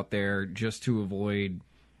had out there just to avoid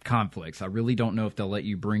conflicts. I really don't know if they'll let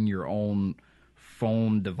you bring your own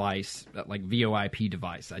phone device, like VoIP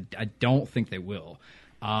device. I don't think they will,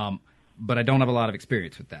 but I don't have a lot of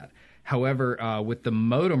experience with that. However, with the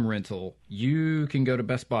modem rental, you can go to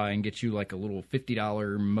Best Buy and get you like a little $50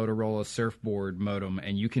 Motorola Surfboard modem,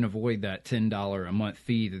 and you can avoid that $10 a month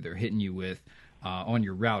fee that they're hitting you with on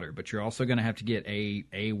your router. But you're also going to have to get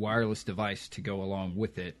a wireless device to go along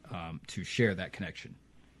with it to share that connection.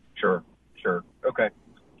 Sure. Okay,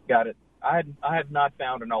 got it. I had not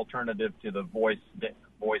found an alternative to the voice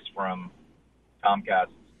from Comcast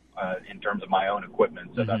in terms of my own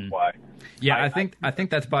equipment, so that's why. Yeah, I think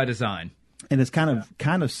that's by design. And it's kind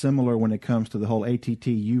of similar when it comes to the whole ATT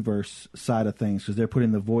Uverse side of things, because they're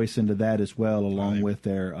putting the voice into that as well, along with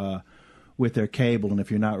their cable. And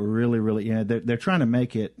if you're not really, they're trying to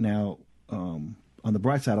make it now. On the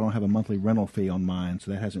bright side, I don't have a monthly rental fee on mine,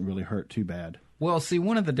 so that hasn't really hurt too bad. Well, see,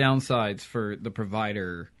 one of the downsides for the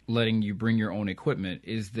provider letting you bring your own equipment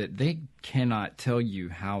is that they cannot tell you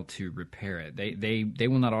how to repair it. They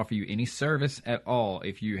will not offer you any service at all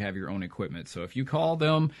if you have your own equipment. So if you call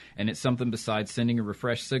them and it's something besides sending a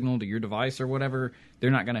refresh signal to your device or whatever,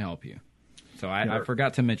 they're not going to help you. So I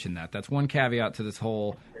forgot to mention that. That's one caveat to this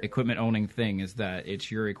whole equipment owning thing, is that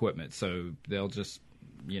it's your equipment. So they'll just...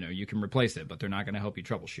 you can replace it, but they're not going to help you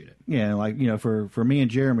troubleshoot it. Yeah, like, for me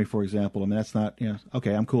and Jeremy, for example, I mean, that's not,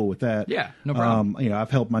 okay, I'm cool with that. Yeah, no problem.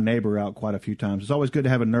 I've helped my neighbor out quite a few times. It's always good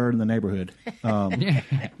to have a nerd in the neighborhood.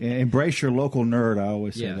 Embrace your local nerd, I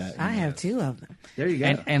always say that. I have two of them. There you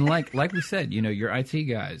go. And like we said, your IT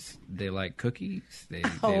guys, they like cookies. They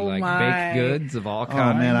like baked goods of all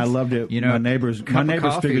kinds. Oh, man, I loved it. My neighbors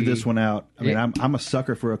figured this one out. I mean, I'm a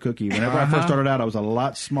sucker for a cookie. Whenever I first started out, I was a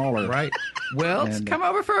lot smaller. Right. Well, come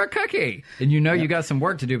over for a cookie. And you got some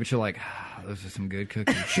work to do, but you're like, those are some good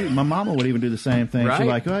cookies. Shoot, my mama would even do the same thing. Right? She's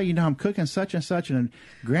like, I'm cooking such and such, and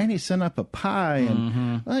Granny sent up a pie,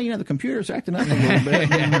 and the computer's acting up a little bit.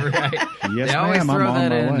 Right. Yes, they always ma'am, throw I'm on that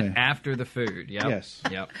my in way. after the food. Yep. Yes.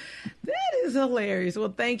 Yep. That is hilarious.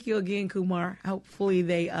 Well, thank you again, Kumar. Hopefully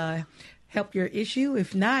they help your issue.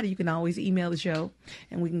 If not, you can always email the show,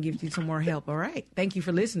 and we can give you some more help. All right. Thank you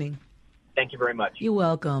for listening. Thank you very much. You're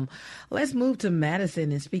welcome. Let's move to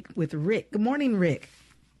Madison and speak with Rick. Good morning, Rick.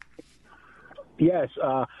 Yes,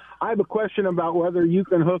 I have a question about whether you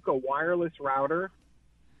can hook a wireless router,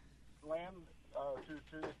 slam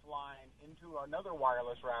through this line into another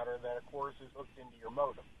wireless router that, of course, is hooked into your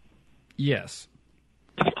modem. Yes.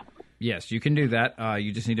 Yes, you can do that.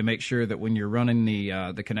 You just need to make sure that when you're running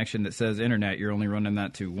the connection that says internet, you're only running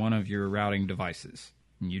that to one of your routing devices.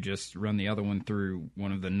 And you just run the other one through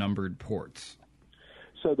one of the numbered ports.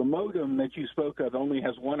 So the modem that you spoke of only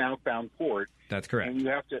has one outbound port. That's correct.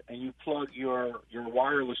 And you plug your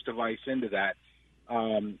wireless device into that.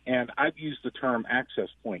 And I've used the term access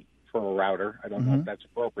point for a router. I don't know if that's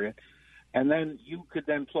appropriate. And then you could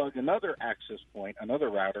then plug another access point,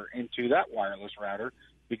 another router, into that wireless router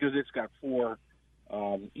because it's got 4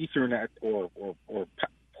 Ethernet or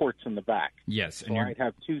ports in the back. Yes. So I'd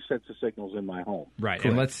have 2 sets of signals in my home. Right. Correct.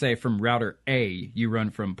 And let's say from router A, you run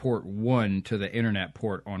from port 1 to the internet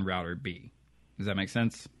port on router B. Does that make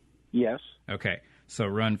sense? Yes. Okay. So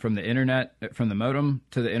run from the modem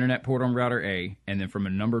to the internet port on router A, and then from a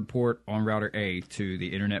numbered port on router A to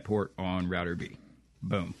the internet port on router B.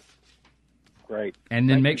 Boom. Great. And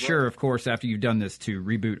then make sure, of course, after you've done this, to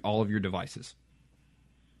reboot all of your devices.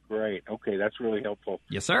 Great. Okay, that's really helpful.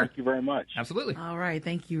 Yes, sir. Thank you very much. Absolutely. All right.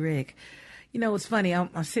 Thank you, Rick. It's funny.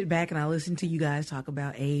 I sit back and I listen to you guys talk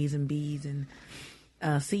about A's and B's and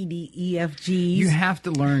C, D, E, F, G's. You have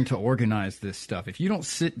to learn to organize this stuff. If you don't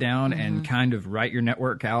sit down and kind of write your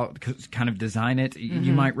network out, kind of design it,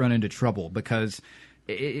 you might run into trouble because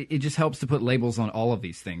it just helps to put labels on all of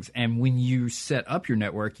these things. And when you set up your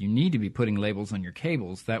network, you need to be putting labels on your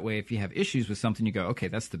cables. That way, if you have issues with something, you go, okay,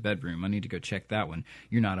 that's the bedroom. I need to go check that one.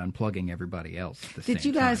 You're not unplugging everybody else at the same Did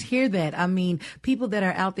you guys time. hear that? I mean, people that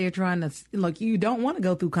are out there trying to, like, you don't want to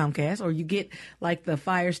go through Comcast, or you get like the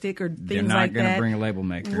Fire Stick or things They're not like going that. to bring a label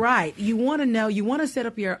maker. Right. You want to know, you want to set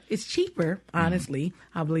up it's cheaper, honestly,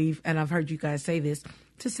 I believe, and I've heard you guys say this,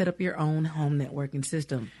 to set up your own home networking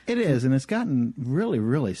system. It is, and it's gotten really,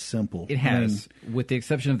 really simple. It has, with the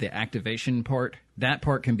exception of the activation part. That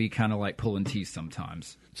part can be kind of like pulling teeth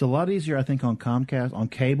sometimes. It's a lot easier, I think, on Comcast, on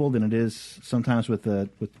cable, than it is sometimes with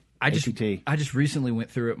AT&T. I just recently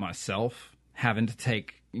went through it myself, having to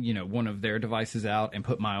take one of their devices out and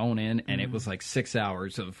put my own in, and it was like 6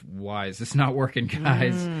 hours of, why is this not working,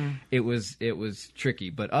 guys? It was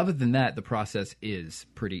tricky, but other than that, the process is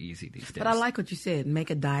pretty easy these days. But I like what you said.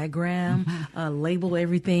 Make a diagram, label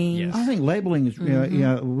everything. Yes. I think labeling is,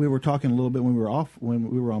 we were talking a little bit when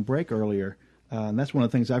we were on break earlier, and that's one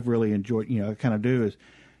of the things I've really enjoyed, kind of do is,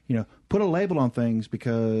 put a label on things,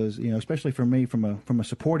 because, especially for me, from a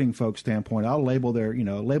supporting folks standpoint, I'll label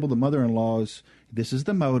label the mother-in-law's, this is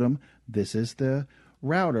the modem, this is the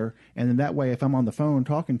router, and then that way, if I'm on the phone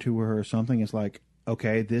talking to her or something, it's like,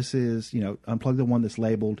 okay, this is, unplug the one that's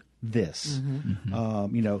labeled this.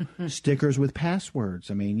 Stickers with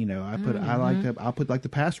passwords. I mean, I'll put like the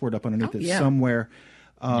password up underneath it somewhere.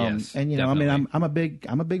 Yes, and definitely. I mean, I'm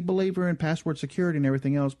a big believer in password security and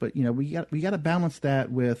everything else, but we got to balance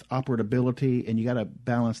that with operability, and you got to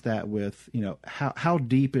balance that with how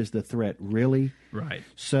deep is the threat really. Right.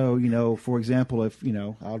 So for example, if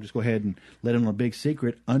I'll just go ahead and let in a big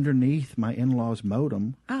secret. Underneath my in-laws'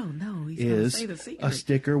 modem, oh no, he's gonna is say the secret. a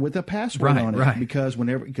sticker with a password on it. Right. Because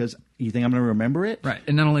you think I'm going to remember it. Right.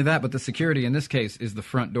 And not only that, but the security in this case is the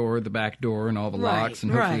front door, the back door, and all the locks,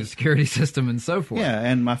 and hopefully the security system and so forth. Yeah,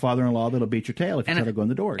 and my father-in-law that'll beat your tail if you try to go in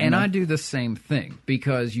the door. And I do the same thing,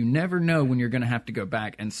 because you never know when you're going to have to go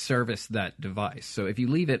back and service that device. So if you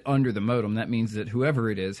leave it under the modem, that means that whoever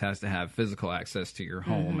it is has to have physical access to your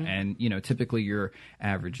home. And, typically your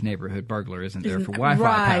average neighborhood burglar isn't there for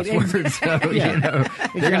Wi-Fi passwords. So,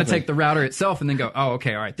 they're going to take the router itself and then go, oh,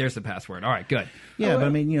 okay, all right, there's the password. All right, good. Yeah, but I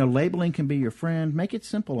mean, labeling can be your friend. Make it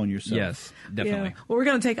simple on yourself. Yes, definitely. Yeah. Well, we're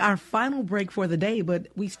going to take our final break for the day, but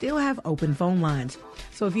we still have open phone lines.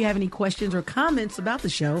 So if you have any questions or comments about the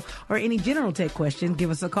show, or any general tech questions,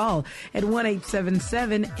 give us a call at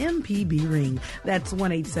 1-877-MPB-RING. That's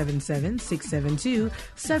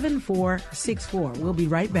 1-877-672-7464. We'll be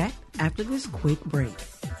right back after this quick break.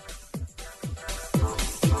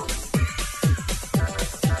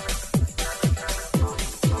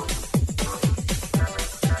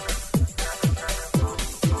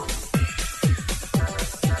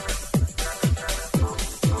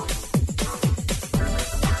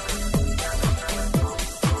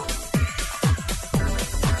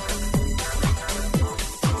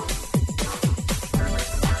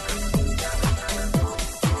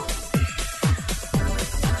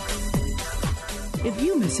 If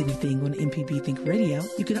you miss anything on MPB Think Radio,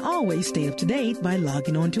 you can always stay up to date by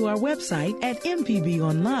logging on to our website at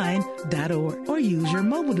mpbonline.org, or use your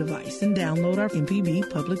mobile device and download our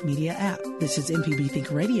MPB Public Media app. This is MPB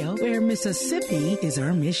Think Radio, where Mississippi is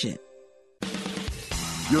our mission.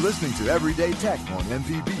 You're listening to Everyday Tech on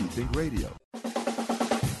MPB Think Radio.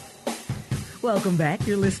 Welcome back.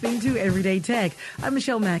 You're listening to Everyday Tech. I'm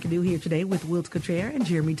Michelle McAdoo here today with Wilt Cottrell and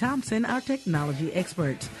Jeremy Thompson, our technology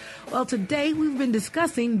experts. Well, today we've been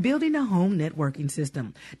discussing building a home networking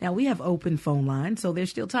system. Now, we have open phone lines, so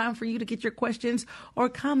there's still time for you to get your questions or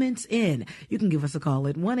comments in. You can give us a call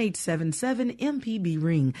at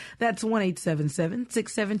 1-877-MPB-RING. That's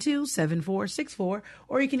 1-877-672-7464.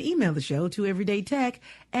 Or you can email the show to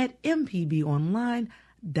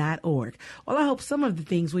everydaytech@mpbonline.org. Well, I hope some of the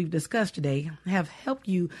things we've discussed today have helped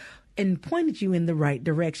you and pointed you in the right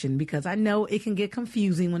direction, because I know it can get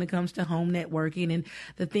confusing when it comes to home networking and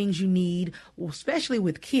the things you need, especially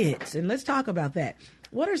with kids. And let's talk about that.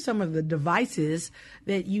 What are some of the devices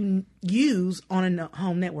that you use on a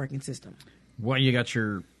home networking system? Well, you got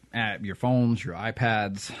your phones, your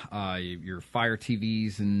iPads, your Fire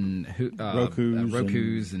TVs, and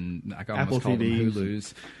Rokus, and I almost call them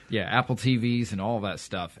Hulus. Yeah, Apple TVs and all that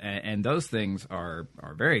stuff. And those things are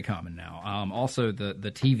very common now. Also,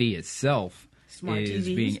 the TV itself is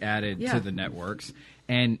being added to the networks.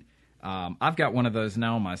 And I've got one of those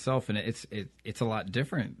now myself, and it's a lot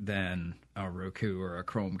different than a Roku or a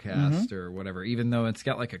Chromecast or whatever. Even though it's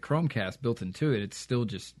got like a Chromecast built into it, it's still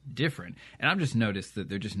just different. And I've just noticed that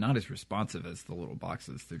they're just not as responsive as the little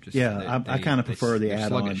boxes. They're just I kind of prefer the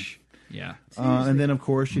add-on. Sluggish. Yeah. And then, of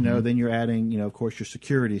course, then you're adding, of course, your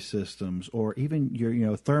security systems or even your,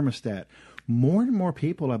 thermostat. More and more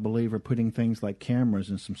people, I believe, are putting things like cameras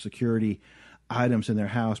and some security items in their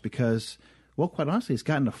house because, well, quite honestly, it's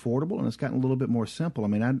gotten affordable and it's gotten a little bit more simple. I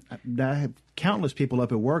mean, I have countless people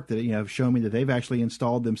up at work that, have shown me that they've actually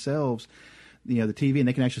installed themselves the TV, and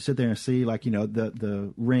they can actually sit there and see, like,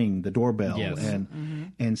 the Ring, the doorbell, yes.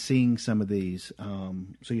 and seeing some of these. So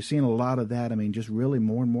you're seeing a lot of that. I mean, just really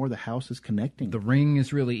more and more the house is connecting. The Ring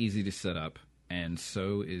is really easy to set up, and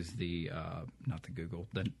so is the not the Google,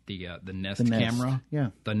 the Nest camera. Yeah,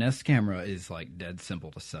 the Nest camera is like dead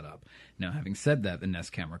simple to set up. Now, having said that, the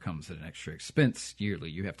Nest camera comes at an extra expense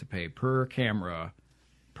yearly. You have to pay per camera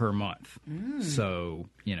per month. So,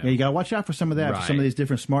 Yeah, you got to watch out for some of that, for some of these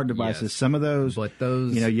different smart devices. Yes. Some of those, but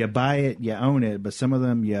those, you buy it, you own it, but some of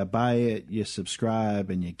them, you buy it, you subscribe,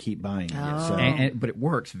 and you keep buying it. Oh. So. But it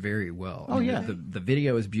works very well. Oh, yeah. The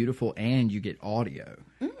video is beautiful, and you get audio.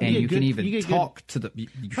 And you can even talk to the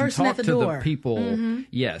person at the door. The people.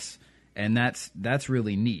 Yes. And that's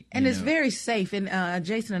really neat. And it's very safe. And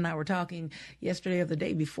Jason and I were talking yesterday or the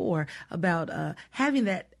day before about having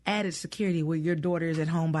that added security where your daughter is at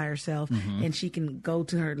home by herself and she can go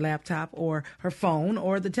to her laptop or her phone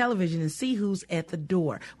or the television and see who's at the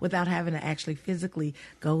door without having to actually physically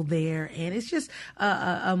go there. And it's just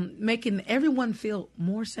making everyone feel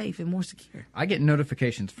more safe and more secure. I get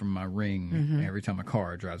notifications from my Ring every time a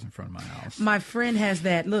car drives in front of my house. My friend has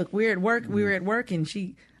that. Look, we're at work. We were at work, and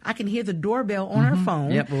I can hear the doorbell on her phone.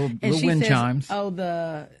 Yep, and she wind says, chimes. "Oh,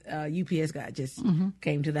 the UPS guy just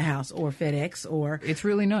came to the house," or FedEx, or it's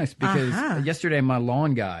really nice because yesterday my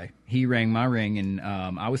lawn guy, he rang my Ring, and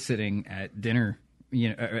I was sitting at dinner,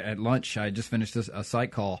 at lunch. I just finished a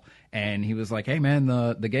site call, and he was like, "Hey, man,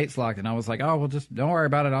 the gate's locked," and I was like, "Oh, well, just don't worry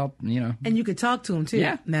about it. I'll." And you could talk to him too.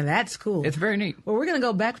 Yeah, now that's cool. It's very neat. Well, we're gonna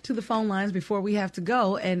go back to the phone lines before we have to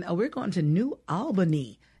go, and we're going to New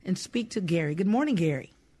Albany and speak to Gary. Good morning,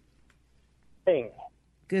 Gary. Hey.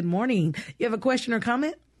 Good morning. You have a question or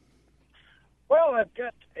comment? Well, I've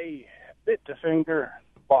got a Bitdefender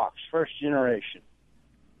box, first generation.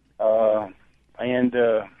 I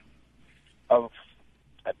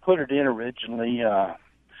put it in originally.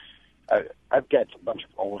 I've got a bunch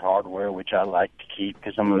of old hardware, which I like to keep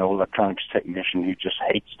because I'm an electronics technician who just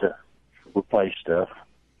hates to replace stuff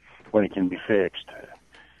when it can be fixed.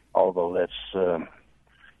 Although that's...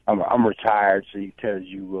 I'm retired, so it tells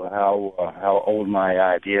you how old my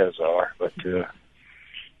ideas are. But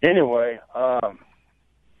anyway, and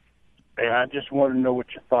I just want to know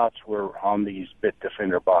what your thoughts were on these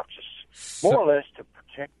Bitdefender boxes. More or less to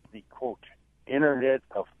protect the, quote, Internet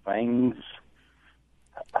of Things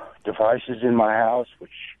devices in my house,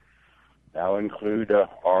 which now include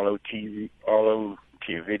Arlo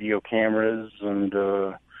video cameras and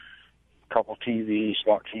couple TVs,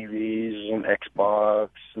 smart TVs, and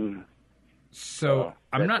Xbox, and so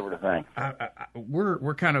I'm not. Sort of thing.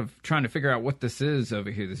 We're kind of trying to figure out what this is over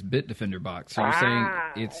here. This Bitdefender box. So you're saying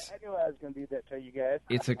it's? I knew I was going to do that to you guys.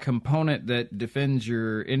 It's a component that defends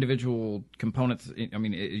your individual components. I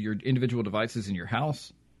mean, your individual devices in your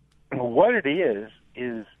house. Well, what it is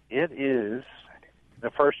it is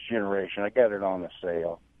the first generation. I got it on the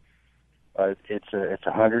sale. It's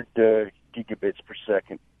 100 gigabits per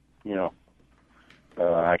second.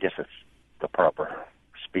 I guess it's the proper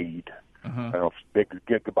speed. I don't know if it's big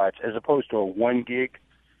gigabytes as opposed to a 1 gig.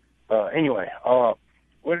 Anyway,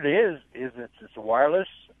 what it is it's a wireless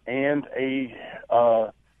and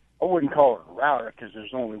I wouldn't call it a router because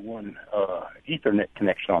there's only one Ethernet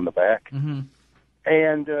connection on the back. Mm-hmm.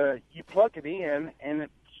 And you plug it in, and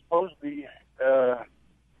it's supposedly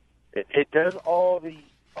it does all the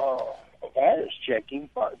virus checking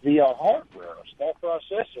via hardware, a small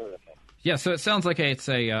processor. Yeah, so it sounds like it's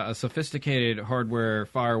a sophisticated hardware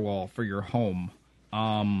firewall for your home.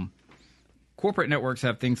 Corporate networks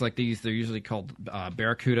have things like these. They're usually called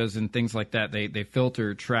Barracudas and things like that. They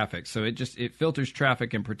filter traffic, so it filters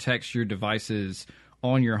traffic and protects your devices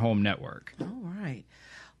on your home network. All right.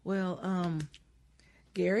 Well,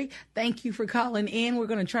 Gary, thank you for calling in. We're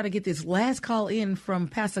going to try to get this last call in from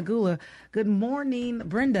Pascagoula. Good morning,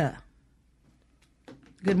 Brenda.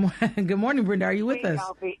 Good morning, Brenda. Are you with us?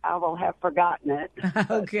 I will have forgotten it.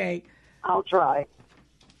 Okay. I'll try.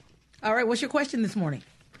 All right. What's your question this morning?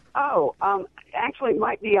 Oh, actually, it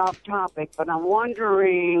might be off topic, but I'm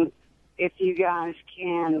wondering if you guys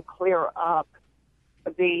can clear up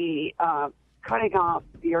the cutting off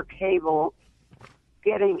your cable,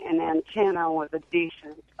 getting an antenna with a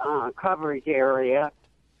decent coverage area.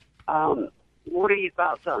 What are your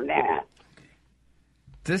thoughts on that?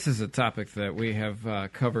 This is a topic that we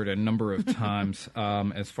have covered a number of times.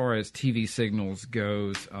 As far as TV signals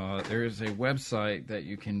goes, there is a website that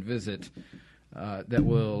you can visit that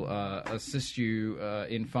will assist you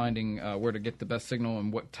in finding where to get the best signal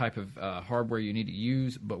and what type of hardware you need to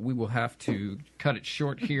use. But we will have to cut it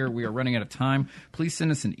short here. We are running out of time. Please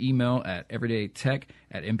send us an email at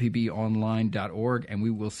everydaytech@mpbonline.org, and we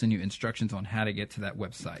will send you instructions on how to get to that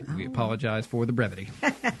website. We apologize for the brevity.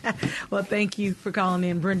 Well, thank you for calling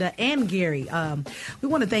in, Brenda and Gary. We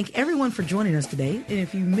want to thank everyone for joining us today. And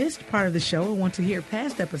if you missed part of the show or want to hear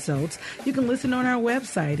past episodes, you can listen on our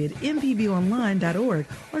website at mpbonline.org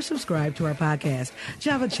or subscribe to our podcast.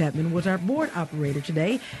 Java Chapman was our board operator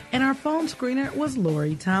today, and our phone screener was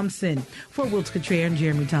Lori Thompson. For Wilts Cottrell and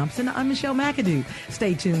Jeremy Thompson, I'm Michelle McAdoo.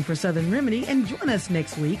 Stay tuned for Southern Remedy and join us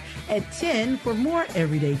next week at 10 for more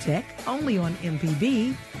Everyday Tech, only on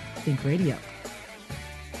MPB Think Radio.